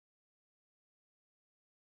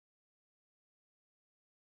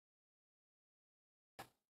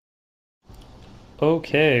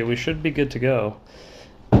Okay, we should be good to go.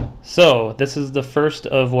 So, this is the first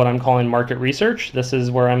of what I'm calling market research. This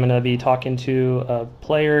is where I'm going to be talking to a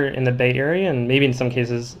player in the Bay Area and maybe in some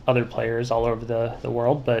cases other players all over the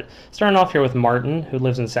world. But starting off here with Martin, who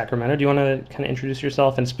lives in Sacramento. Do you want to kind of introduce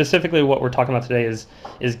yourself? And specifically, what we're talking about today is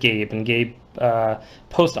Gabe. And Gabe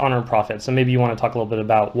post Honor Profit. So maybe you want to talk a little bit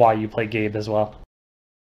about why you play Gabe as well.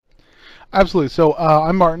 Absolutely. So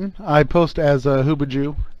I'm Martin. I post as a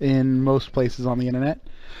hoobajoo in most places on the internet.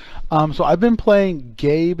 So I've been playing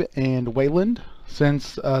Gabe and Wayland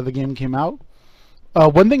since the game came out.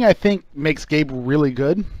 One thing I think makes Gabe really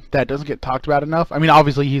good that doesn't get talked about enough. I mean,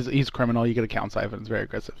 obviously he's criminal. You get a count siphon. It's very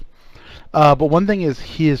aggressive. But one thing is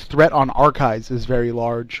his threat on archives is very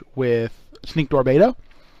large with Sneak Door Beta.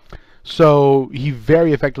 So he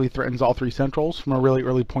very effectively threatens all three centrals from a really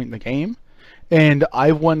early point in the game. And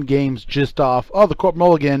I've won games just off, the Corp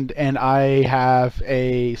Mulligan, and I have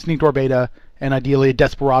a Sneak Door Beta and ideally a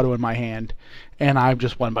Desperado in my hand, and I've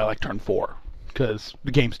just won by like turn 4, because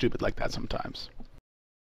the game's stupid like that sometimes.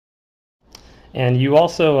 And you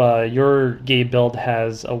also, your Gabe build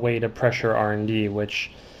has a way to pressure R&D,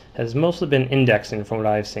 which has mostly been indexing from what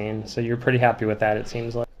I've seen, so you're pretty happy with that, it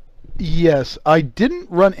seems like. Yes, I didn't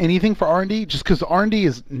run anything for R&D just because R&D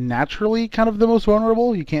is naturally kind of the most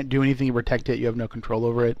vulnerable. You can't do anything to protect it. You have no control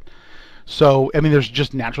over it. So, I mean, there's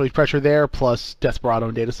just naturally pressure there, plus Desperado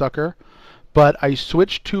and Data Sucker. But I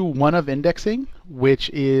switched to one of indexing, which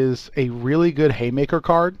is a really good Haymaker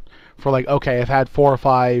card for like, okay, I've had 4 or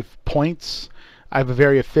 5 points. I have a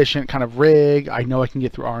very efficient kind of rig. I know I can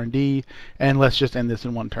get through R&D, and let's just end this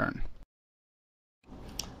in one turn.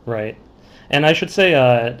 Right. And I should say,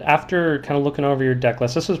 after kind of looking over your deck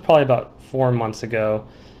list, this was probably about 4 months ago,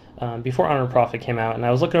 before Honor Profit came out, and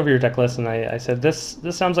I was looking over your deck list, and I said, this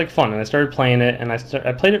sounds like fun, and I started playing it, and I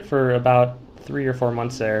played it for about 3 or 4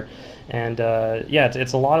 months there, and yeah,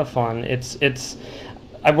 it's a lot of fun.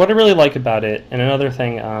 What I really like about it, and another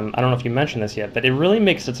thing, I don't know if you mentioned this yet, but it really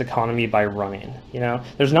makes its economy by running. You know,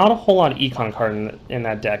 there's not a whole lot of econ card in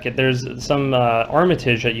that deck. There's some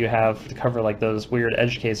Armitage that you have to cover like those weird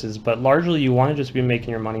edge cases, but largely you want to just be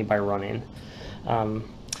making your money by running.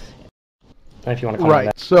 If you want to comment on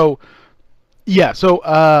that. So, yeah, so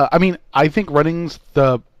I mean, I think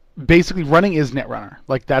basically running is Netrunner.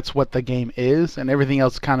 Like that's what the game is, and everything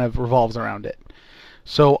else kind of revolves around it.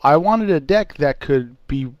 So I wanted a deck that could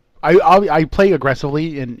be. I play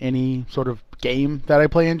aggressively in any sort of game that I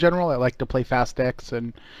play in general. I like to play fast decks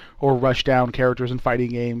or rush down characters in fighting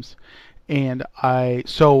games, and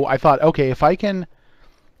so I thought, okay, if I can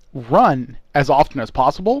run as often as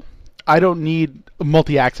possible, I don't need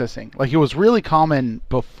multi-accessing. Like it was really common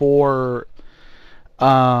before.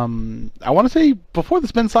 I want to say before the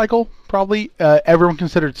spin cycle, probably everyone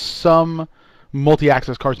considered some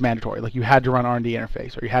multi-access cards mandatory. Like you had to run R&D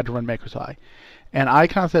interface or you had to run Maker's Eye. And I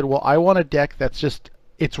kind of said, well, I want a deck that's just,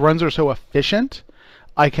 its runs are so efficient,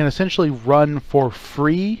 I can essentially run for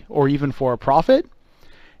free or even for a profit.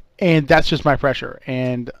 And that's just my pressure.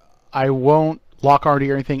 And I won't lock R&D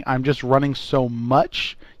or anything. I'm just running so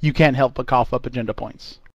much, you can't help but cough up agenda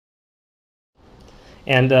points.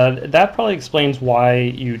 And that probably explains why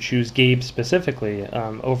you choose Gabe specifically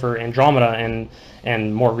over Andromeda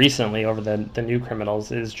and more recently over the new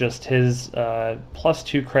criminals, is just his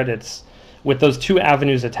 +2 credits with those 2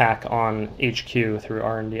 avenues attack on HQ through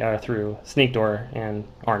R&D through Sneak Door and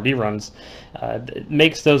R&D runs. It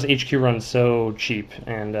makes those HQ runs so cheap,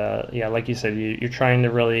 and yeah, like you said, you're trying to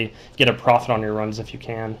really get a profit on your runs if you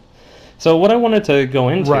can. So what I wanted to go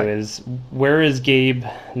into is, where is Gabe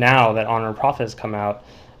now that Honor Profit has come out?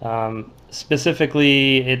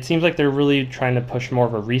 Specifically, it seems like they're really trying to push more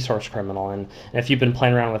of a resource criminal, and if you've been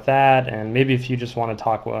playing around with that, and maybe if you just want to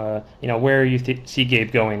talk, where you see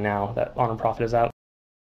Gabe going now that Honor Profit is out.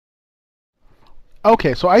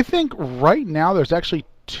 Okay, so I think right now there's actually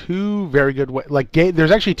 2 very good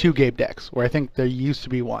there's actually 2 Gabe decks where I think there used to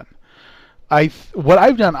be one. What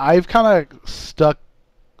I've done, I've kind of stuck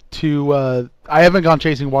to I haven't gone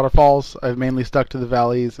chasing waterfalls. I've mainly stuck to the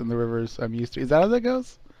valleys and the rivers I'm used to. Is that how that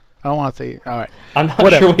goes? I don't want to say. All right. I'm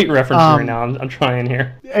not sure what you're referencing right now. I'm trying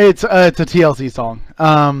here. It's a TLC song.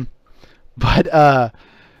 But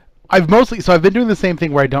I've been doing the same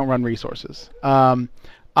thing where I don't run resources. I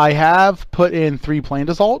have put in 3 Planned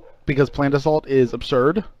Assault because Planned Assault is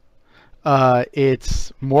absurd.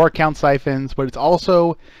 It's more account siphons, but it's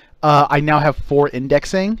also I now have 4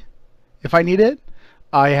 indexing if I need it.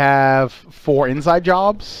 I have 4 inside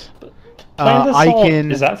jobs.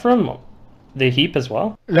 Is that from the heap as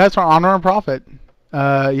well? That's from Honor and Profit.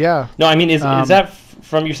 Yeah. No, I mean, is that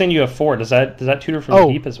from? You're saying you have 4? Does that tutor from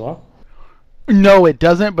the heap as well? No, it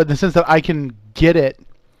doesn't. But in the sense that I can get it,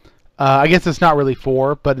 I guess it's not really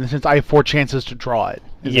 4, but in the sense I have 4 chances to draw it.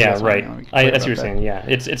 Yeah, right. That's what you're saying. Yeah,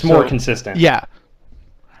 it's more consistent. Yeah,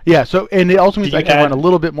 yeah. So and it also means I can run a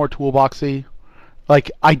little bit more toolboxy.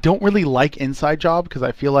 Like, I don't really like Inside Job because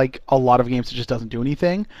I feel like a lot of games it just doesn't do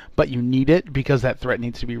anything, but you need it because that threat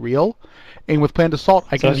needs to be real. And with Planned Assault,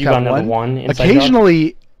 I can just have one.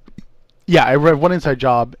 Occasionally, yeah, I have one Inside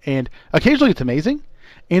Job, and occasionally it's amazing.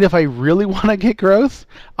 And if I really want to get gross,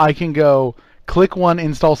 I can go click 1,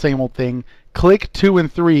 install same old thing, click 2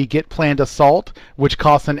 and 3, get Planned Assault, which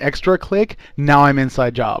costs an extra click. Now I'm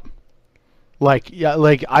Inside Job. Like, yeah,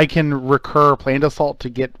 like I can recur Planned Assault to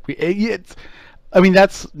get it's. I mean,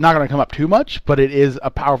 that's not going to come up too much, but it is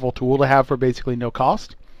a powerful tool to have for basically no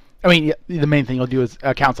cost. I mean, the main thing you'll do is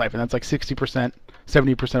account siphon. That's like 60%,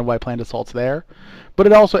 70% of why Planned Assault's there. But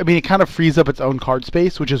it also, I mean, it kind of frees up its own card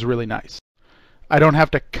space, which is really nice. I don't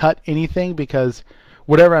have to cut anything because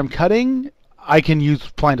whatever I'm cutting, I can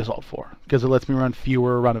use Planned Assault for because it lets me run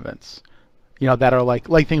fewer run events. You know, that are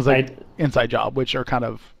like things like Inside Job, which are kind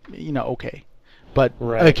of, you know, okay. But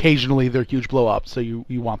occasionally they're huge blow-ups, so you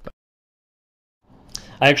want them.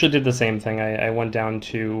 I actually did the same thing. I went down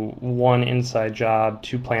to 1 Inside Job,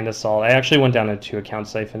 2 Planned Assault. I actually went down to 2 account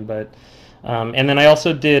siphon, but and then I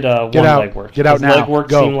also did 1 legwork. Get out now.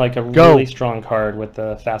 Legwork seemed like a really strong card with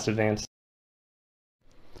the fast advance.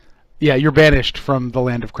 Yeah, you're banished from the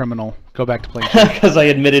land of criminal. Go back to playing. Because I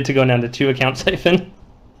admitted to going down to 2 account siphon.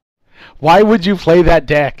 Why would you play that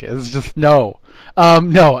deck? It's just no.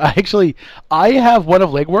 No, actually, I have one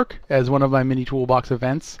of legwork as one of my mini toolbox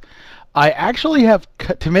events. I actually have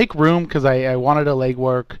to make room because I wanted a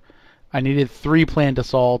legwork. I needed 3 Planned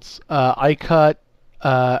Assaults. I cut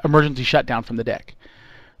emergency shutdown from the deck,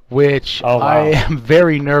 which I am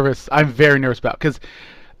very nervous. I'm very nervous about because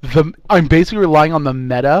I'm basically relying on the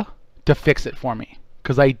meta to fix it for me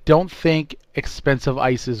because I don't think expensive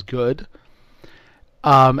ice is good.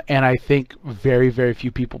 And I think very, very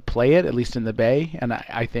few people play it, at least in the Bay. And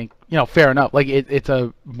I think, you know, fair enough. Like, it's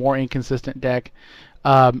a more inconsistent deck.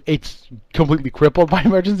 It's completely crippled by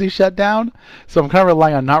emergency shutdown. So I'm kind of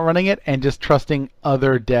relying on not running it and just trusting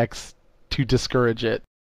other decks to discourage it.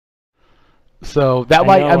 So that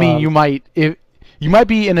I mean, you might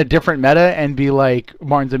be in a different meta and be like,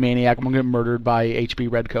 Martin's a maniac. I'm going to get murdered by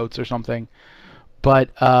HB Redcoats or something. But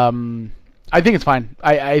I think it's fine.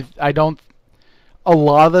 I don't... A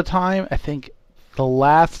lot of the time, I think the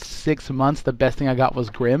last 6 months, the best thing I got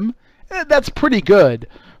was Grim. That's pretty good.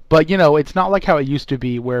 But, you know, it's not like how it used to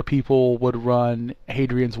be where people would run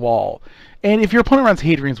Hadrian's Wall. And if your opponent runs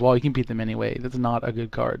Hadrian's Wall, you can beat them anyway. That's not a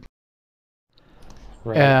good card.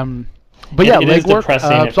 Right. But yeah, it is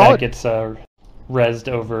depressing if that gets rezzed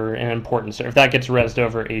over an important server. If that gets rezzed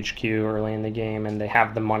over HQ early in the game and they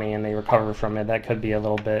have the money and they recover from it, that could be a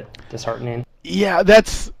little bit disheartening.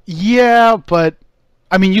 Yeah, but...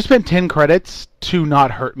 I mean, you spent 10 credits to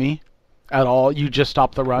not hurt me at all. You just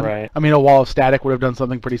stopped the run. Right. I mean, a Wall of Static would have done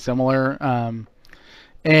something pretty similar.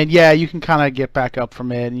 And yeah, you can kind of get back up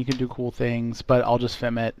from it, and you can do cool things, but I'll just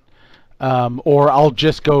FIM it. Or I'll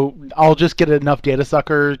just get enough Data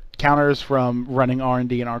Sucker counters from running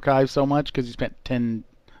R&D and Archive so much, because you spent $10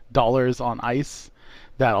 on Ice,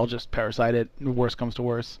 that I'll just Parasite it, worst comes to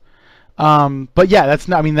worst. But yeah, that's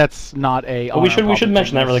not a. Well, we should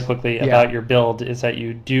mention that really quickly about your build is that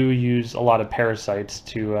you do use a lot of parasites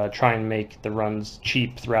to try and make the runs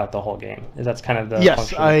cheap throughout the whole game. That's kind of the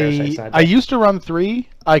function of parasites. I used to run 3.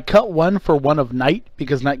 I cut 1 for 1 of Night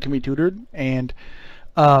because Night can be tutored, and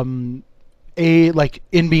NBN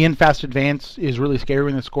Fast Advance is really scary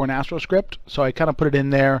when they score an Astro script, so I kind of put it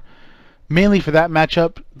in there mainly for that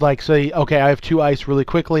matchup. Like, say, okay, I have 2 ice really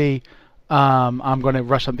quickly. I'm going to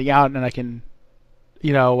rush something out, and I can,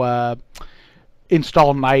 you know,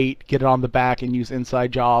 install Night, get it on the back, and use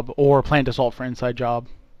Inside Job, or Planned Assault for Inside Job.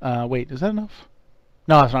 Wait, is that enough?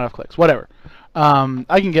 No, that's not enough clicks. Whatever.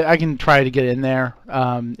 I can try to get in there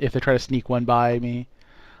if they try to sneak one by me.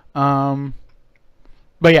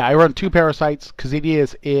 But yeah, I run 2 parasites because the idea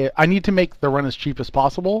is I need to make the run as cheap as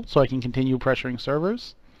possible so I can continue pressuring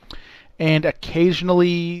servers. And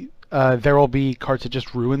occasionally there will be cards that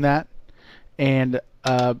just ruin that. And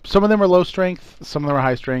some of them are low strength, some of them are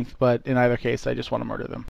high strength, but in either case, I just want to murder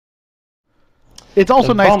them. It's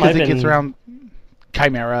also nice because it gets around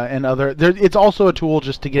Chimera and other... it's also a tool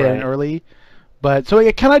just to get in early. But so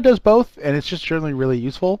it kind of does both, and it's just generally really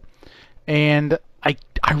useful. And I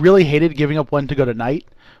really hated giving up 1 to go to Night,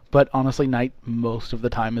 but honestly, Night most of the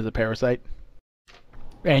time is a Parasite.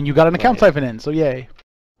 And you got an account siphon in, so yay.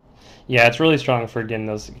 Yeah, it's really strong for getting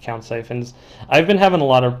those account siphons. I've been having a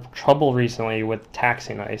lot of trouble recently with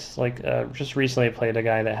taxing ice. Like, just recently I played a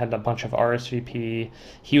guy that had a bunch of RSVP.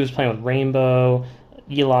 He was playing with Rainbow,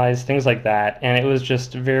 Eli's, things like that, and it was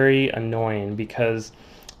just very annoying because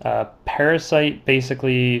Parasite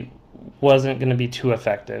basically wasn't going to be too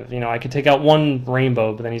effective. You know, I could take out one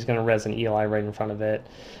Rainbow, but then he's going to res an Eli right in front of it.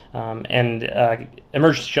 And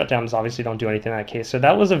emergency shutdowns obviously don't do anything in that case. So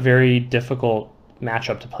that was a very difficult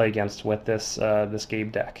matchup to play against with this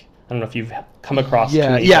Gabe deck. I don't know if you've come across too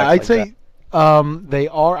many Yeah, decks I'd like that. say they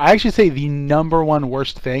are. I actually say the number one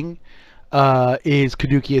worst thing is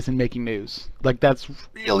Caduceus and making news. Like that's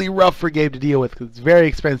really rough for Gabe to deal with because it's very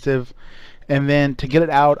expensive. And then to get it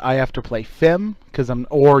out, I have to play Fem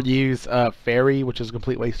or use Fairy, which is a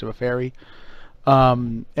complete waste of a Fairy.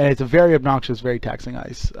 And it's a very obnoxious, very taxing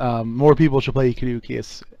ice. More people should play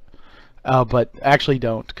Caduceus, but actually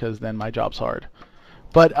don't because then my job's hard.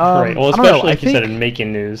 But Right. Well, I don't know. especially I like you said think in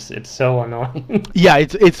making news, it's so annoying. yeah,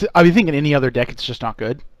 it's. I think in any other deck, it's just not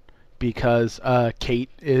good because Kate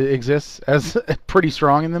exists as pretty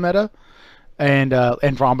strong in the meta, and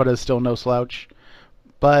Andromeda is still no slouch.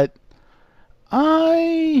 But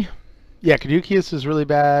yeah, Caduceus is really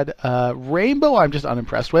bad. Rainbow, I'm just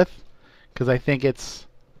unimpressed with because I think it's.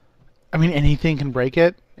 I mean, anything can break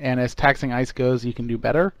it, and as taxing ice goes, you can do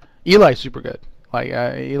better. Eli's super good. Like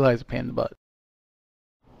Eli's a pain in the butt.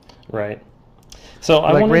 Right. So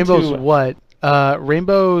I Like wanted Rainbow's to. what?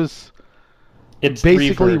 Rainbow's It's three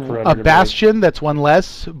basically for Corrodor a to break. bastion that's one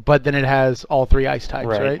less, but then it has all three ice types,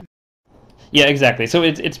 Right. right? Yeah, exactly. So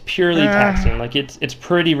it's purely Uh, taxing. Like it's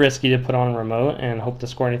pretty risky to put on a remote and hope to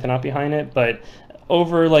score anything out behind it. But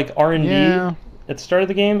over like R&D yeah. at the start of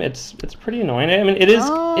the game, it's pretty annoying. I mean, it is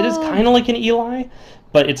kind of like an Eli,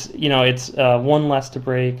 but it's one less to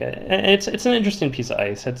break. And it's an interesting piece of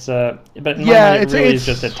ice. But in my Yeah, mind, it really is it's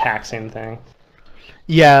just a taxing thing.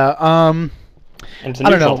 yeah. And it's a I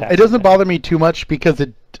don't neutral know. It taxing doesn't thing. bother me too much because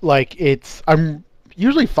I'm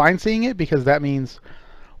usually fine seeing it because that means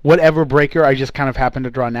whatever breaker I just kind of happen to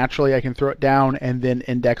draw naturally, I can throw it down and then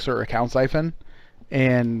index or account siphon.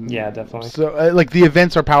 And Yeah, definitely. so like the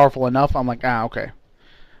events are powerful enough. I'm like, okay.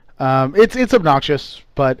 It's obnoxious,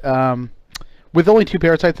 but with only two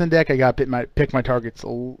parasites in the deck, I got to pick my targets,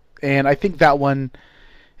 and I think that one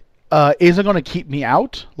isn't going to keep me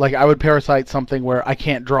out. Like I would parasite something where I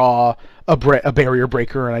can't draw a barrier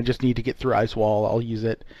breaker, and I just need to get through ice wall. I'll use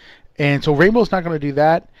it, and so Rainbow's not going to do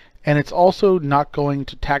that, and it's also not going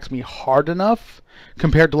to tax me hard enough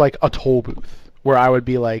compared to like a toll booth, where I would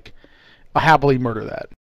be like, I happily murder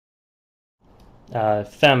that.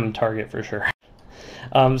 Fem target for sure.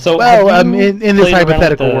 So Well, have you in this played around with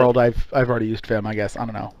hypothetical the? world, I've already used Fem. I guess I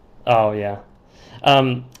don't know. Oh yeah.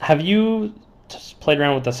 Have you played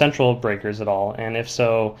around with the central breakers at all? And if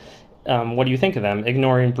so, what do you think of them?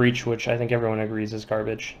 Ignoring Breach, which I think everyone agrees is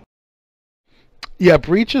garbage. Yeah,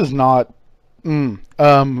 breach is not. 4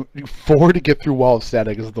 to get through wall of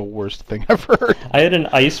static is the worst thing I've heard. I had an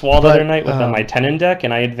ice wall the other But night with my Tenon deck,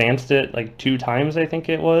 and I advanced it like 2 times, I think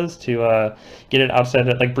it was, to get it outside.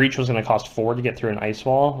 Like Breach was going to cost 4 to get through an ice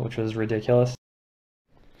wall, which was ridiculous.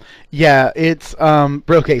 yeah, it's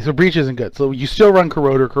okay. So breach isn't good. So you still run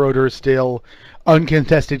Corrodor. Corrodor is still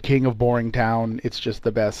uncontested king of Boring Town. It's just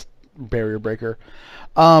the best barrier breaker.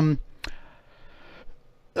 Um.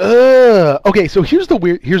 Okay, so here's the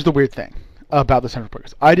weird thing about the central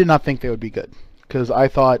breakers. I did not think they would be good because I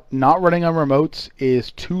thought not running on remotes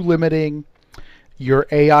is too limiting. Your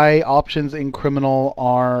AI options in criminal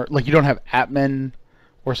are like you don't have admin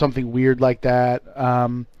or something weird like that.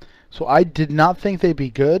 So I did not think they'd be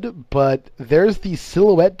good, but there's the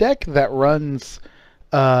silhouette deck that runs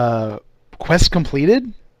quest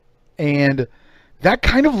completed, and that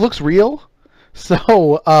kind of looks real.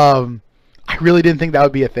 So I really didn't think that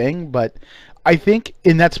would be a thing, but I think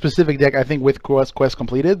in that specific deck, I think with quest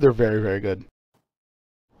completed, they're very, very good.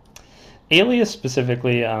 Alias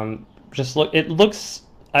specifically, just look. It looks.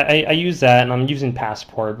 I use that, and I'm using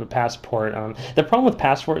Passport. But Passport, the problem with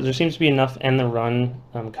Passport is there seems to be enough end the run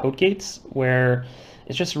code gates where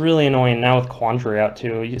it's just really annoying. Now with Quandary out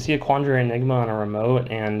too, you see a Quandary Enigma on a remote,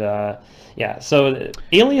 and yeah. So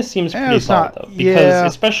Alias seems Yeah, pretty it's solid not. though, because Yeah,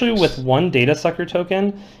 especially with one data sucker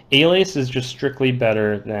token, Alias is just strictly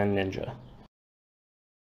better than Ninja.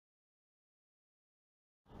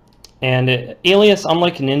 And Alias,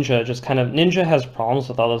 unlike Ninja, just kind of Ninja has problems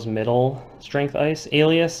with all those middle strength ice.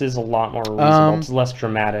 Alias is a lot more reasonable. It's less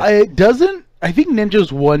dramatic. I think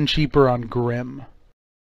Ninja's one cheaper on Grim.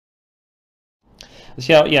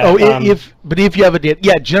 So yeah, Oh, if you have a data,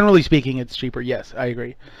 yeah, generally speaking, it's cheaper. Yes, I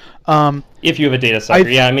agree. if you have a data sucker,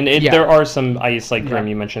 yeah. I mean, Yeah, there are some ice like yeah. Grim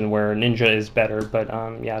you mentioned where Ninja is better, but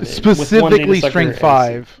yeah, with one data Specifically, sucker, String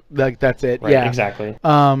Five, like that's it. right, Yeah. exactly.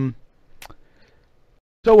 Um.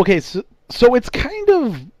 So okay, so it's kind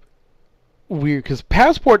of weird because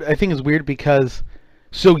Passport I think is weird because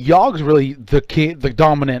so Yogg's really the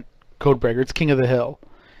dominant code breaker. It's king of the hill,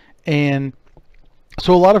 and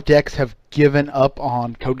so a lot of decks have given up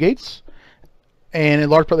on code gates, and in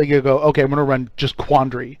large part they go, okay, I'm gonna run just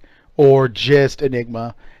Quandary or just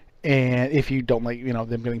Enigma, and if you don't like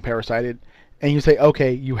them getting parasited, and you say,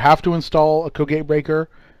 okay, you have to install a code gate breaker,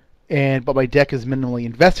 but my deck is minimally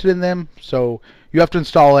invested in them, so you have to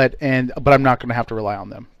install it, but I'm not going to have to rely on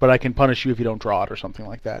them. But I can punish you if you don't draw it or something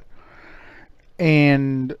like that.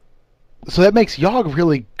 And so that makes Yogg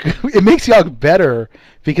really good. It makes Yogg better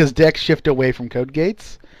because decks shift away from code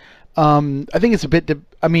gates. I think it's a bit.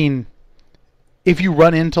 I mean, if you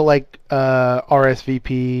run into like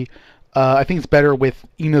RSVP, I think it's better with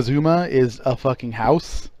Inazuma is a fucking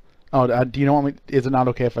house. Oh, do you know what? Is it not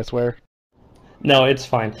okay if I swear? No, it's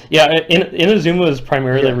fine. Yeah, Inazuma is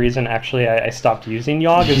primarily the Yeah. reason actually I stopped using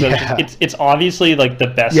Yogg. Is that Yeah. it's obviously like the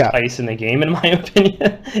best Yeah. ice in the game in my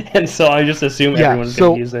opinion, and so I just assume Yeah, everyone's so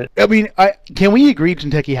gonna use it. I mean, can we agree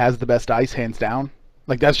Jinteki has the best ice hands down?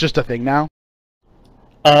 Like that's just a thing now.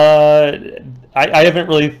 Uh, I haven't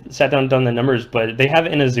really sat down and done the numbers, but they have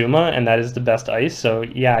Inazuma, and that is the best ice. So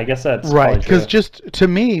yeah, I guess that's Right, probably because true. just to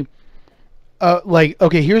me, like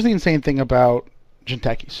okay, here's the insane thing about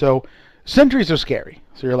Jinteki. So sentries are scary.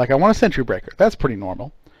 So you're like, I want a sentry breaker. That's pretty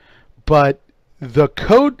normal. But the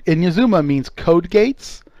code in Yazuma means code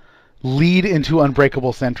gates lead into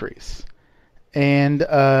unbreakable sentries. And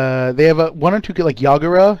they have a one or two like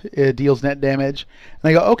Yagura deals net damage, and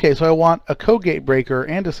I go okay, so I want a code gate breaker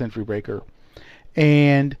and a sentry breaker,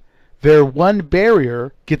 and their one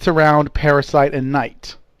barrier gets around Parasite and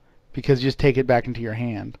Knight because you just take it back into your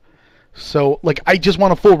hand. So like I just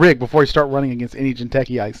want a full rig before I start running against any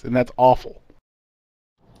Jinteki ice, and that's awful.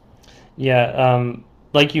 Yeah,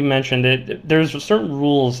 like you mentioned, there's certain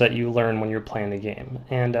rules that you learn when you're playing the game,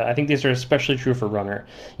 and I think these are especially true for runner.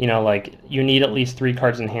 You know, like you need at least 3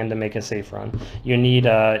 cards in hand to make a safe run. You need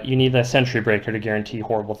a sentry breaker to guarantee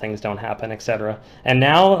horrible things don't happen, etc. And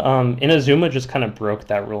now Inazuma just kind of broke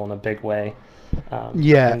that rule in a big way,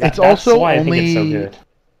 Yeah, and it's that's also why I think it's so only good.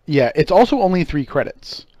 yeah, it's also only 3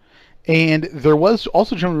 credits. And there was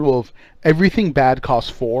also a general rule of everything bad costs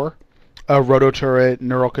 4. Roto Turret,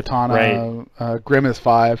 Neural Right. Katana, Grim is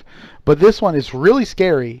 5. But this one is really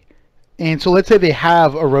scary. And so let's say they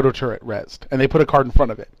have a Roto Turret rezzed, and they put a card in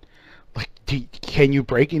front of it. Like, can you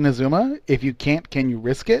break Inazuma? If you can't, can you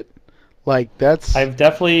risk it? Like, that's I've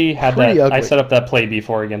definitely had pretty that. I ugly. set up that play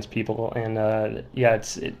before against people, and yeah,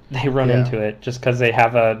 they run Yeah. into it just because they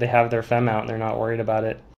have their fem out and they're not worried about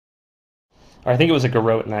it. Or I think it was a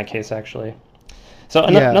garrote in that case actually. So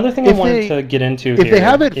Yeah. another thing I wanted to get into If they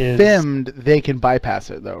have here it is femmed, they can bypass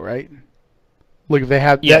it though, right? Like if they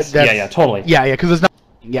have yes, yeah, that's totally. yeah, because it's not.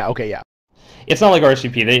 Yeah, okay, yeah. It's not like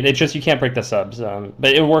RCP. They just you can't break the subs,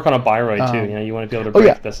 but it would work on a Byroid too. You Um, know, you want to be able to oh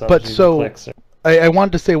yeah, break the subs but using so clicks. I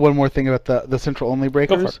wanted to say one more thing about the central only Go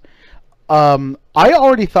for it. breakers. I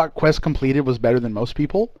already thought Quest Completed was better than most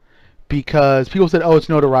people because people said, "Oh, it's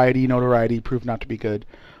notoriety. Notoriety proved not to be good."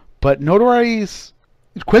 But notoriety's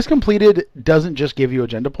Quest Completed doesn't just give you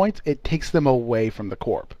agenda points; it takes them away from the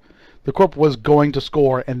corp. The corp was going to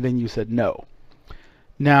score, and then you said no.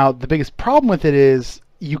 Now, the biggest problem with it is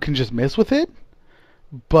you can just miss with it,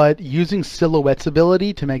 but using Silhouette's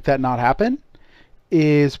ability to make that not happen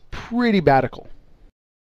is pretty badical.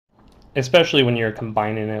 Especially when you're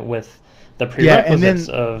combining it with the Yeah, and prerequisites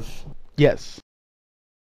then of yes,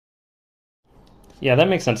 yeah, that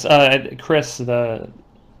makes sense. Chris, the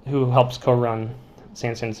who helps co-run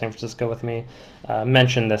San Francisco with me,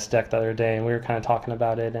 mentioned this deck the other day, and we were kind of talking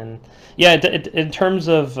about it. And yeah, in terms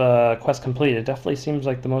of quest complete, it definitely seems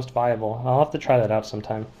like the most viable. I'll have to try that out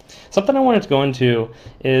sometime. Something I wanted to go into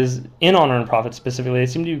is in Honor and Profit specifically. They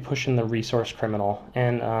seem to be pushing the resource criminal,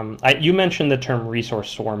 and you mentioned the term resource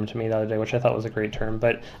swarm to me the other day, which I thought was a great term.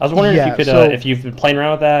 But I was wondering if you yeah. could, So if you've been playing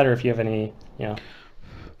around with that, or if you have any, you know.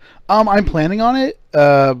 I'm planning on it.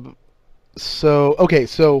 So okay,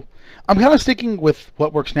 so I'm kind of sticking with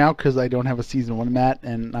what works now because I don't have a season 1 mat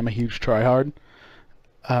and I'm a huge tryhard.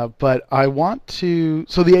 But I want to.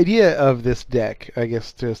 So the idea of this deck, I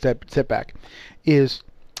guess, to step back, is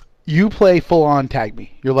you play full on tag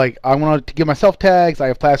me. You're like, I want to give myself tags. I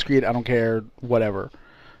have class creed. I don't care, whatever.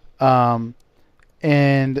 Um,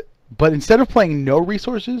 and But instead of playing no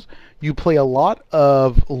resources, you play a lot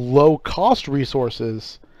of low-cost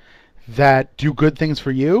resources that do good things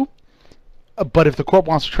for you. But if the corp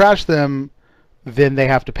wants to trash them, then they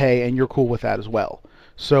have to pay, and you're cool with that as well.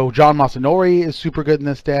 So John Masanori is super good in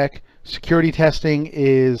this deck. Security Testing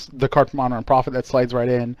is the card from Honor and Profit that slides right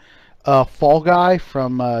in. Fall Guy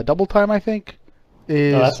from Double Time, I think,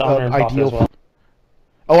 is that's Honor and Profit ideal. as well.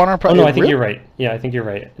 Oh, Honor and Profit. Oh no, I think you're right. Yeah, I think you're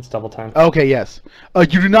right. It's Double Time. Okay, yes. You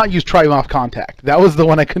do not use Triumph Contact. That was the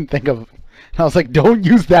one I couldn't think of. And I was like, don't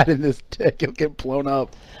use that in this deck. It'll get blown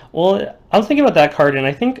up. Well, I was thinking about that card, and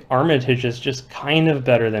I think Armitage is just kind of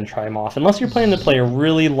better than Triumph, unless you're planning to play a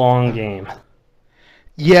really long game.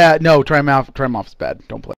 Yeah, no, Triumph's bad.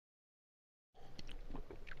 Don't play.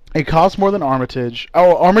 It costs more than Armitage.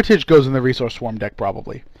 Oh, Armitage goes in the Resource Swarm deck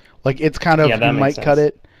probably. Like it's kind of Yeah, that you makes might sense. cut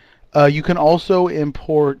it. You can also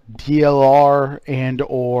import DLR and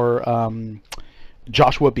or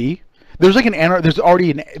Joshua B. There's like an Anarch. There's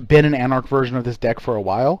already been an Anarch version of this deck for a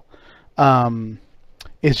while.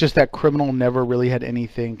 It's just that Criminal never really had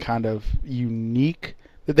anything kind of unique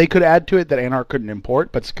that they could add to it that Anarch couldn't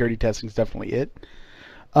import, but Security Testing is definitely it.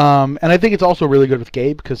 And I think it's also really good with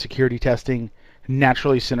Gabe because Security Testing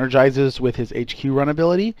naturally synergizes with his HQ run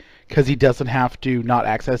ability because he doesn't have to not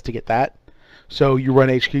access to get that. So you run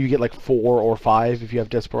HQ, you get like 4 or 5 if you have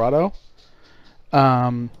Desperado.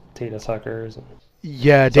 Data suckers.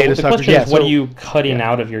 Yeah, So Data the Suckers. question Yeah, is, what so, are you cutting yeah.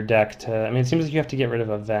 out of your deck to? I mean, it seems like you have to get rid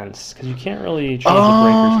of events because you can't really change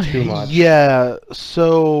the breakers too much. Yeah,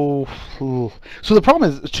 so the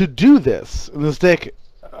problem is to do this in this deck.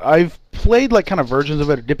 I've played like kind of versions of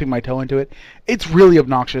it, or dipping my toe into it. It's really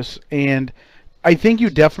obnoxious, and I think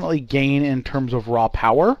you definitely gain in terms of raw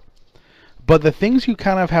power. But the things you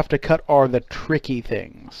kind of have to cut are the tricky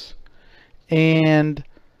things, and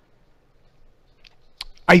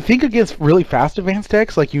I think against really fast advanced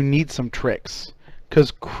decks, like you need some tricks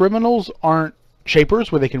because criminals aren't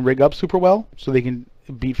shapers where they can rig up super well, so they can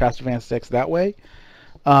beat fast advanced decks that way.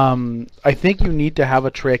 I think you need to have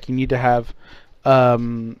a trick. You need to have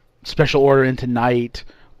special order into night,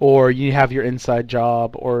 or you have your inside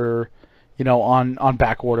job, or on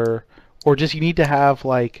back order, or just you need to have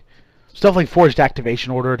like stuff like forged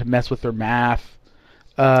activation order to mess with their math,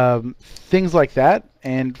 things like that.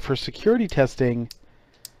 And for security testing,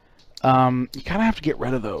 you kind of have to get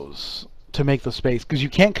rid of those to make the space because you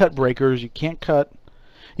can't cut breakers. You can cut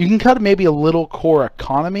maybe a little core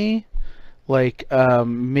economy, like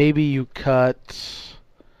maybe you cut.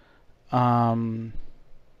 Well,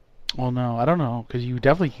 no, I don't know because you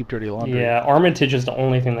definitely keep dirty laundry. Yeah, Armitage is the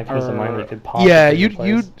only thing that comes to mind that could possibly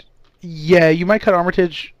you might cut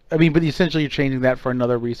Armitage. I mean, but essentially you're changing that for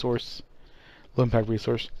another resource, low impact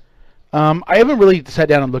resource. I haven't really sat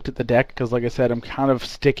down and looked at the deck because, like I said, I'm kind of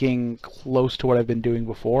sticking close to what I've been doing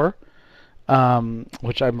before,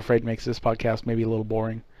 which I'm afraid makes this podcast maybe a little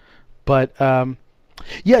boring. But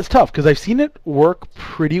yeah, it's tough because I've seen it work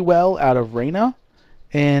pretty well out of Reyna,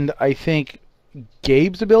 and I think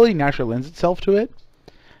Gabe's ability naturally lends itself to it.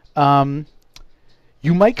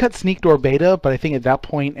 You might cut Sneak Door Beta, but I think at that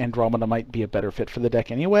point Andromeda might be a better fit for the deck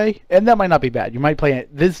anyway, and that might not be bad. You might play it.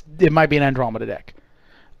 It might be an Andromeda deck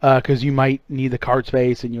because you might need the card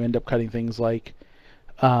space, and you end up cutting things like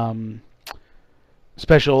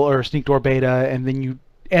Special or Sneak Door Beta, and then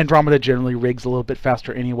Andromeda generally rigs a little bit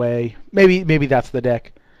faster anyway. Maybe that's the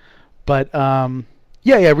deck, but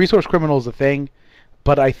yeah, Resource Criminal is a thing.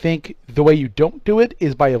 But I think the way you don't do it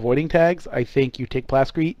is by avoiding tags. I think you take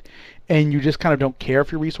Plascrete, and you just kind of don't care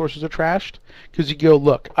if your resources are trashed, because you go,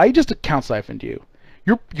 look, I just account siphoned you.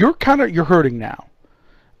 You're hurting now,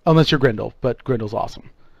 unless you're Grendel, but Grendel's awesome.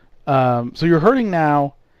 So you're hurting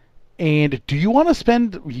now, and do you want to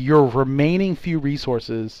spend your remaining few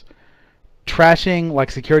resources trashing like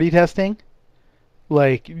security testing?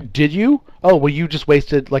 Like, did you? Oh, well, you just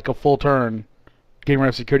wasted like a full turn getting rid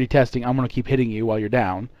of security testing. I'm going to keep hitting you while you're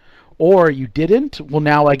down. Or you didn't. Well,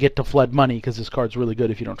 now I get to flood money because this card's really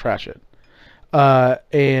good if you don't trash it.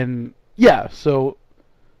 And yeah, so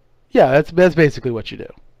yeah, that's basically what you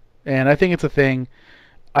do. And I think it's a thing.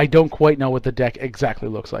 I don't quite know what the deck exactly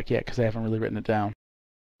looks like yet because I haven't really written it down.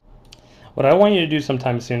 What I want you to do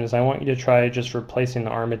sometime soon is I want you to try just replacing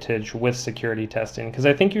the Armitage with security testing, because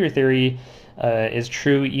I think your theory is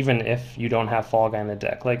true even if you don't have Fall Guy in the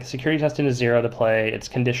deck. Like, security testing is 0 to play, it's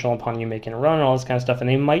conditional upon you making a run and all this kind of stuff, and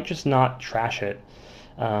they might just not trash it.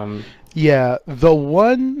 Yeah, the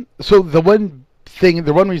one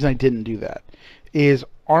reason I didn't do that is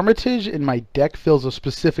Armitage in my deck fills a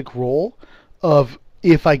specific role of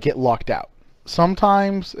if I get locked out.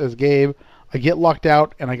 Sometimes, as Gabe, I get locked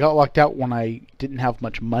out, and I got locked out when I didn't have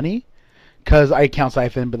much money because I count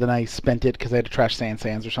Siphon, but then I spent it because I had to trash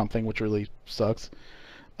Sands or something, which really sucks.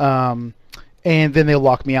 Um, and then they'll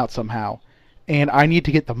lock me out somehow. And I need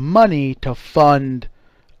to get the money to fund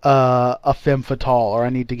a femme fatale, or I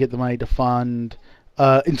need to get the money to fund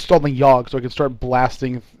installing Yogg so I can start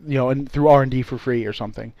blasting, and through R&D for free or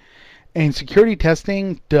something. And security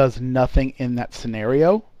testing does nothing in that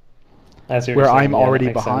scenario where I'm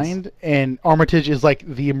already behind, sense. And Armitage is like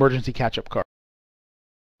the emergency catch-up card.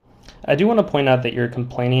 I do want to point out that you're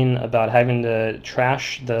complaining about having to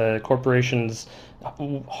trash the corporation's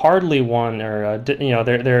hardly won, or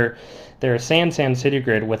their Sand City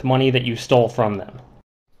Grid with money that you stole from them.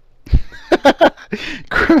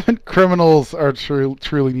 Criminals are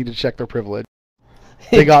truly need to check their privilege.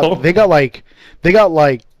 They got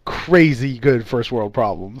like crazy good first world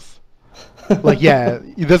problems. Like, yeah,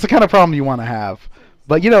 that's the kind of problem you want to have.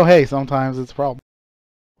 But hey, sometimes it's a problem.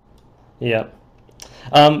 Yep.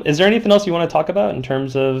 Is there anything else you want to talk about in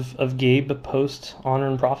terms of Gabe post Honor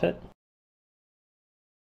and Profit?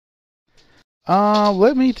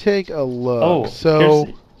 Let me take a look. Oh, so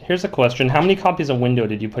here's a question. How many copies of Window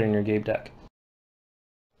did you put in your Gabe deck?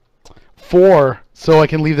 4, so I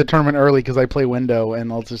can leave the tournament early because I play Window,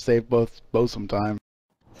 and I'll just save both some time.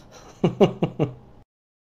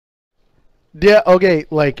 Yeah, okay,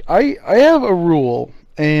 like, I have a rule,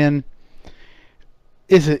 and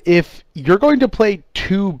if you're going to play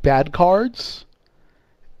 2 bad cards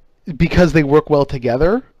because they work well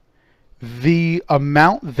together, the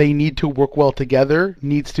amount they need to work well together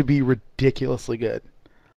needs to be ridiculously good.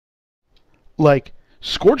 Like,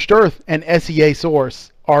 Scorched Earth and SEA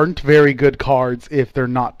Source aren't very good cards if they're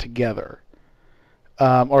not together.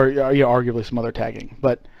 Or arguably some other tagging.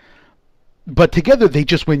 But together they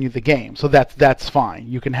just win you the game, so that's fine.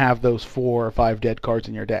 You can have those 4 or 5 dead cards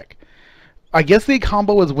in your deck. I guess the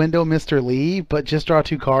combo is Window Mr. Lee, but just draw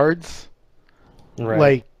 2 cards. Right.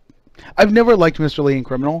 Like, I've never liked Mr. Lee in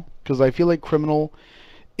Criminal, because I feel like Criminal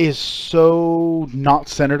is so not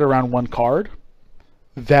centered around one card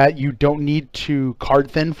that you don't need to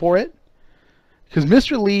card thin for it. Because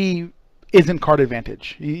Mr. Lee isn't card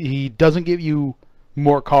advantage. He doesn't give you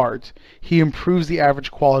more cards. He improves the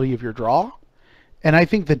average quality of your draw. And I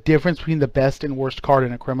think the difference between the best and worst card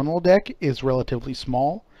in a Criminal deck is relatively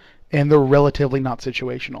small, and they're relatively not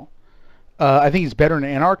situational. I think he's better in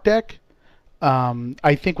an Anarch deck.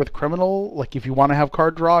 I think with Criminal, like, if you want to have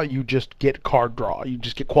card draw, you just get card draw. You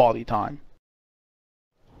just get quality time.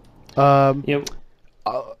 Yep.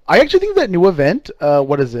 I actually think that new event,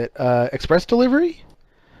 what is it? Express Delivery?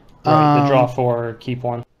 Right, the draw 4, keep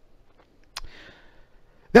 1.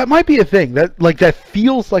 That might be a thing. That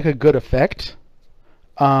feels like a good effect.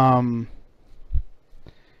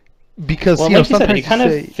 Because, well, like you said, it kind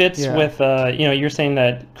of fits yeah. with, you're saying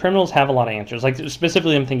that criminals have a lot of answers. Like,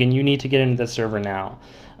 specifically, I'm thinking you need to get into the server now.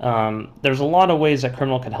 There's a lot of ways that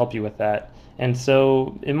criminal can help you with that. And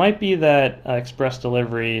so it might be that Express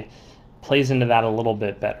Delivery plays into that a little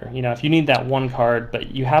bit better. If you need that one card,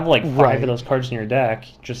 but you have like 5 of those cards in your deck,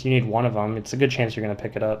 just you need one of them, it's a good chance you're going to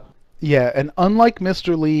pick it up. Yeah, and unlike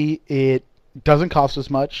Mr. Lee, it doesn't cost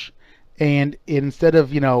as much. And instead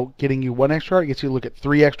of, getting you 1 extra card, it gets you to look at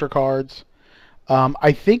 3 extra cards.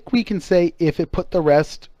 I think we can say if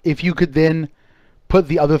you could then put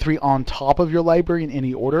the other 3 on top of your library in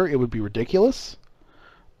any order, it would be ridiculous.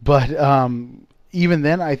 But even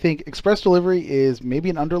then, I think Express Delivery is maybe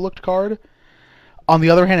an underlooked card. On the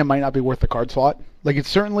other hand, it might not be worth the card slot. Like, it's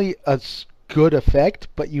certainly a good effect,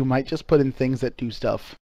 but you might just put in things that do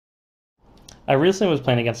stuff. I recently was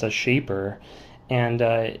playing against a Shaper, and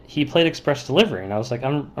he played Express Delivery, and I was like,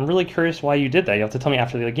 I'm really curious why you did that. You have to tell me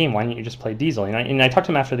after the game. Why didn't you just play Diesel? And I talked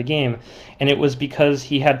to him after the game, and it was because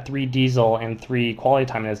he had 3 Diesel and 3 quality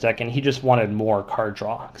time in his deck, and he just wanted more card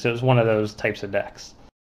draw, because it was one of those types of decks.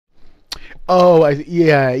 Oh,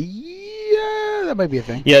 yeah, that might be a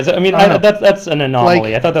thing. Yeah, so, I mean, that's an anomaly.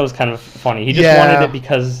 Like, I thought that was kind of funny. He just wanted it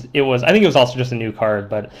because I think it was also just a new card,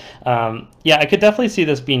 but yeah, I could definitely see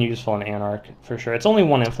this being useful in Anarch, for sure. It's only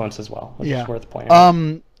 1 influence as well, which is worth pointing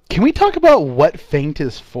out. Can we talk about what Feint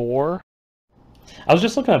is for? I was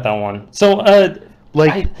just looking at that one. So,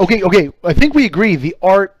 okay, I think we agree the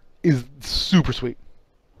art is super sweet.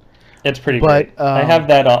 It's pretty great. I have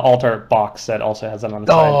that alt art box that also has that on the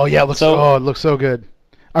side. Oh yeah, it looks so good.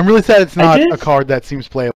 I'm really sad it's not a card that seems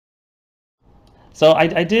playable. So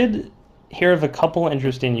I did hear of a couple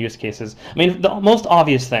interesting use cases. I mean, the most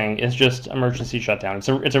obvious thing is just emergency shutdown.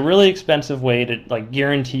 It's a really expensive way to like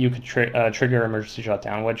guarantee you could trigger emergency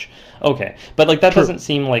shutdown. Which okay, but like that True. doesn't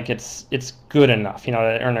seem like it's good enough, you know,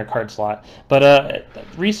 to earn a card slot. But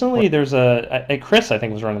recently there's a Chris I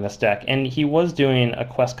think was running this deck, and he was doing a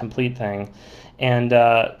quest complete thing, and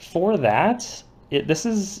for that. It's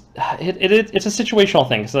a situational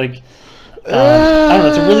thing. It's like I don't know.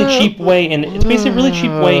 It's a really cheap way, and it's basically a really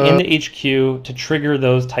cheap way in the HQ to trigger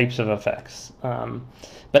those types of effects.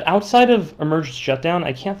 But outside of emergency shutdown,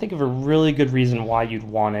 I can't think of a really good reason why you'd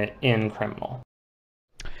want it in criminal.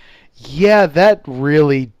 Yeah, that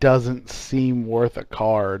really doesn't seem worth a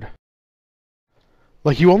card.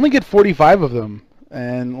 Like, you only get 45 of them,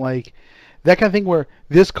 and like that kind of thing where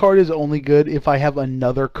this card is only good if I have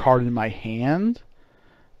another card in my hand.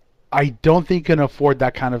 I don't think you can afford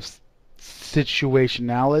that kind of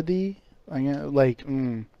situationality. Like, I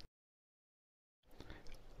mean,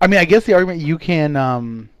 I guess the argument you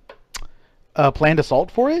can planned assault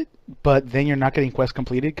for it, but then you're not getting quest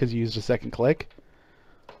completed because you used a second click.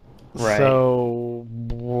 Right. So,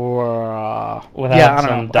 without yeah, I don't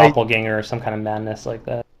some know. doppelganger or some kind of madness like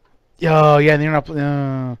that. Oh, yeah, and you're not.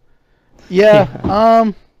 Yeah.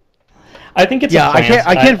 I think it's Yeah, a plant.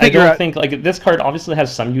 I can't figure I don't out. think like this card obviously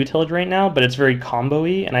has some utility right now, but it's very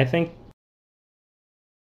combo-y, and I think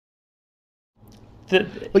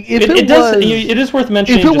Like, if it does. It is worth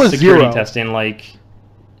mentioning if it just was security zero, testing. Like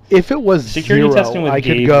if it was security zero, testing with I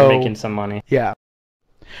could Gabe, go. you're making some money. Yeah,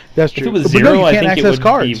 that's If true. it was But zero, no, you I can't think it access would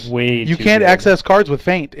cards. be way You too can't good. access cards with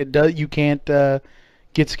feint. You can't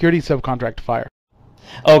get security subcontract to fire.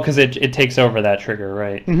 Oh, because it takes over that trigger,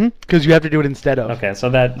 right? Because you have to do it instead of. Okay, so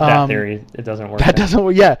that theory it doesn't work. That doesn't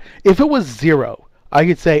work. Yeah, if it was zero, I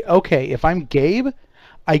could say, okay, if I'm Gabe,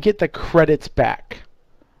 I get the credits back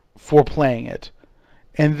for playing it,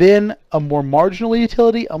 and then a more marginal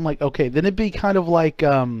utility. I'm like, okay, then it'd be kind of like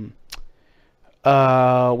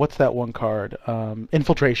what's that one card?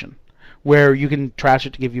 Infiltration, where you can trash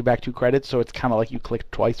it to give you back 2 credits, so it's kind of like you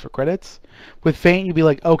click twice for credits. With feint, you'd be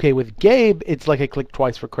like, okay, with Gabe, it's like I click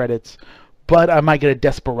twice for credits, but I might get a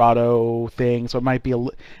Desperado thing, so it might be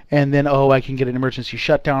and then, oh, I can get an emergency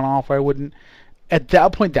shutdown off, or I wouldn't. At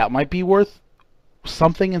that point, that might be worth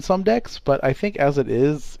something in some decks, but I think as it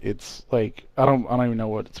is, it's like, I don't even know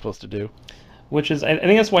what it's supposed to do. Which is, I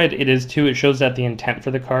think that's why it is too. It shows that the intent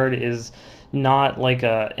for the card is not like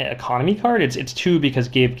a economy card. It's 2 because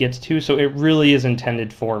Gabe gets 2, so it really is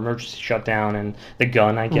intended for emergency shutdown and the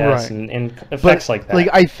gun, I guess, Right. and effects like that. Like,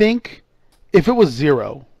 I think if it was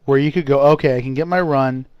zero, where you could go, okay, I can get my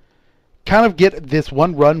run, kind of get this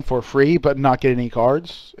one run for free, but not get any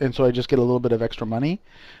cards, and so I just get a little bit of extra money.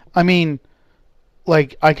 I mean,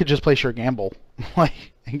 like, I could just play Sure Gamble,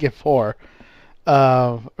 like, and get 4.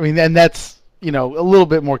 I mean, and that's, a little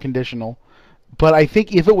bit more conditional. But I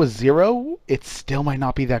think if it was zero, it still might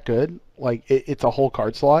not be that good. Like, it's a whole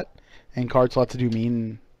card slot, and card slots do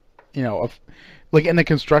mean, like in a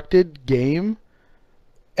constructed game,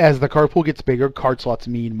 as the card pool gets bigger, card slots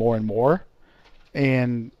mean more and more.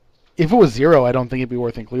 And if it was zero, I don't think it'd be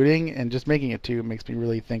worth including. And just making it 2 makes me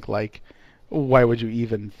really think, like, why would you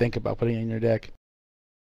even think about putting it in your deck?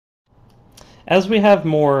 As we have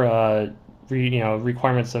more,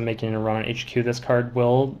 requirements of making a run on HQ, this card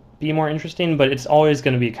will be more interesting, but it's always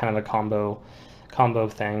going to be kind of a combo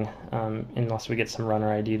thing, unless we get some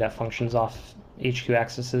runner ID that functions off HQ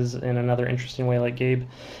accesses in another interesting way, like Gabe.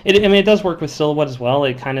 I mean, it does work with Silhouette as well.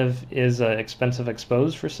 It kind of is expensive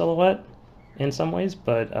expose for Silhouette in some ways,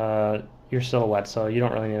 but you're Silhouette, so you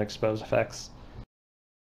don't really need expose effects.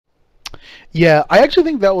 Yeah, I actually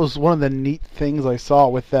think that was one of the neat things I saw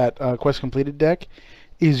with that quest completed deck.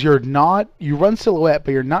 Is you run Silhouette,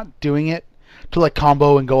 but you're not doing it to like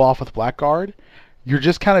combo and go off with Blackguard. You're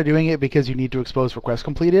just kind of doing it because you need to expose for quest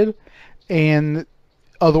completed, and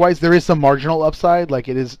otherwise there is some marginal upside. Like,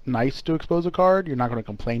 it is nice to expose a card. You're not going to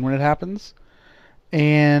complain when it happens,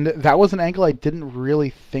 and that was an angle I didn't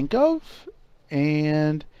really think of.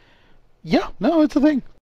 And yeah, no, it's a thing.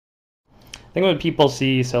 I think when people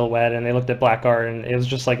see Silhouette and they looked at Blackguard, and it was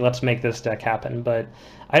just like, let's make this deck happen. But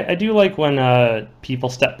I do like when people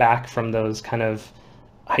step back from those kind of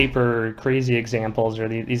hyper crazy examples, or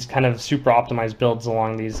these kind of super optimized builds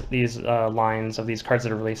along these lines of these cards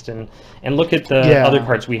that are released, and look at the other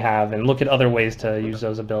cards we have, and look at other ways to use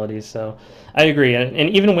those abilities. So I agree, and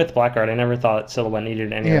even with Blackguard, I never thought Silhouette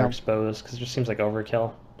needed any other expose, because it just seems like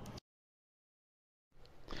overkill.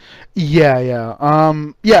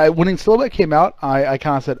 Yeah. When Silhouette came out, I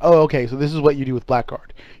kind of said, oh, okay, so this is what you do with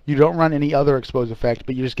Blackguard. You don't run any other exposed effect,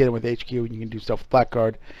 but you just get it with HQ and you can do stuff with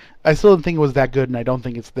Blackguard. I still didn't think it was that good, and I don't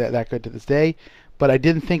think it's that good to this day. But I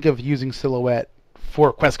didn't think of using Silhouette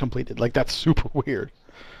for quest completed. Like that's super weird.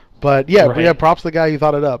 But yeah, Right. props to the guy who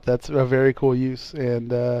thought it up. That's a very cool use,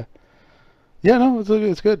 and yeah, no,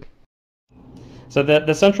 it's good. So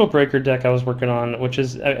the central breaker deck I was working on, which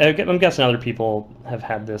is I'm guessing other people have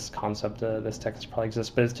had this concept. This tech probably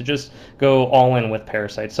exists, but it's to just go all in with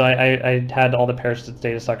parasites. So I had all the parasites,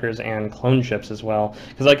 data suckers, and clone ships as well,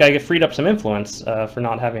 because like I freed up some influence for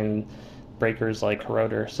not having breakers like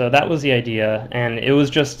Corroder. So that was the idea, and it was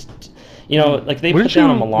just like they put down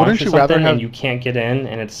a Wouldn't melange or you rather something, and have you can't get in,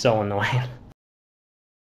 and it's so annoying.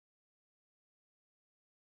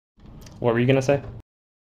 What were you gonna say?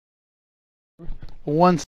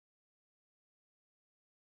 once?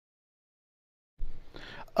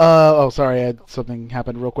 Oh, sorry, I had something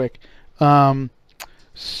happen real quick. Um,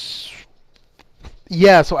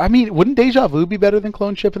 yeah, so I mean, wouldn't Deja Vu be better than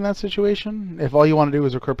Clone Ship in that situation? If all you want to do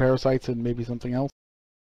is recur parasites and maybe something else?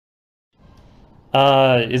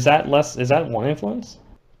 Is that less? Is that one influence?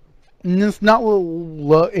 It's not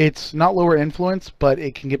lower influence, but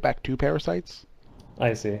it can get back two parasites.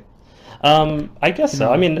 I see. I guess You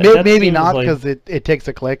so. I know, mean, that maybe seems not like because it takes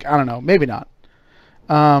a click. I don't know. Maybe not.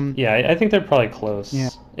 Um, yeah. I think they're probably yeah.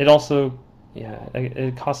 close. It also yeah.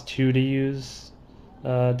 It costs two to use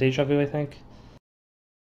Deja Vu. I think.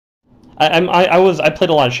 I played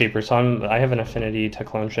a lot of Shaper, so I have an affinity to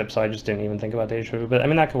clone ship, so I just didn't even think about Deja Vu. But I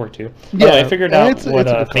mean that could work too. By the way, I Yeah, figured and out it's what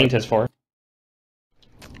it's a good Feint card. is for.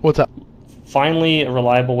 What's up? Finally, a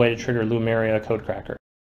reliable way to trigger Lumeria Codecracker.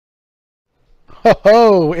 Ho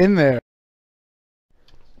ho! In there.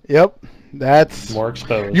 Yep. That's. More You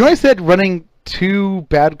know, I exposed. said running two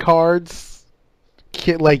bad cards,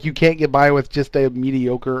 like you can't get by with just a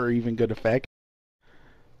mediocre or even good effect.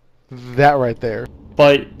 That right there.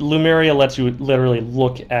 But Lumeria lets you literally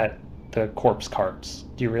look at the corpse cards.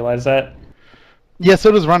 Do you realize that? Yeah,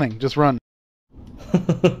 so does running. Just run.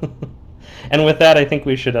 And with that, I think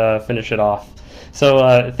we should finish it off.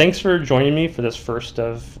 So thanks for joining me for this first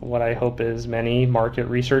of what I hope is many market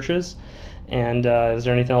researches. And is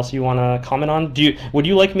there anything else you want to comment on? Would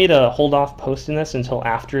you like me to hold off posting this until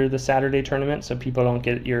after the Saturday tournament so people don't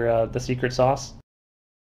get your the secret sauce?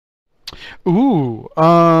 Ooh.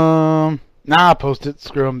 Nah, post it.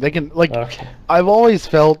 Screw them. They can like. Okay. I've always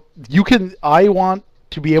felt you can. I want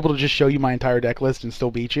to be able to just show you my entire deck list and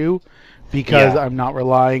still beat you, because Yeah. I'm not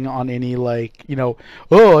relying on any like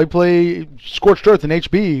oh, I play Scorched Earth and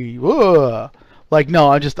HB. Ugh. Like no,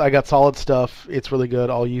 I got solid stuff. It's really good.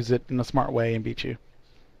 I'll use it in a smart way and beat you.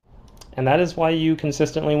 And that is why you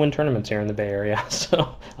consistently win tournaments here in the Bay Area.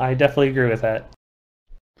 So I definitely agree with that.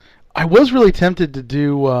 I was really tempted to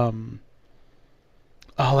do oh,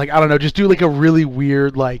 like I don't know, just do like a really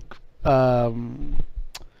weird like um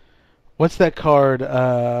what's that card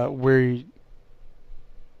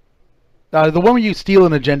the one where you steal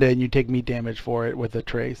an agenda and you take meat damage for it with a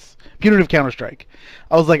trace. Punitive Counter-Strike.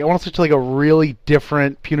 I was like, I want to switch to like a really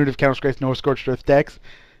different Punitive Counter-Strike no Scorched Earth decks,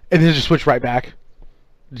 and then just switch right back.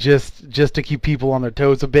 Just to keep people on their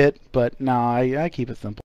toes a bit, but nah, I keep it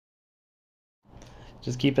simple.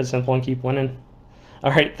 Just keep it simple and keep winning.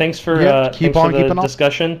 All right, Yeah, keep thanks for on the keeping on.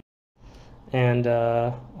 discussion, and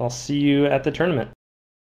I'll see you at the tournament.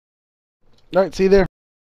 All right, see you there.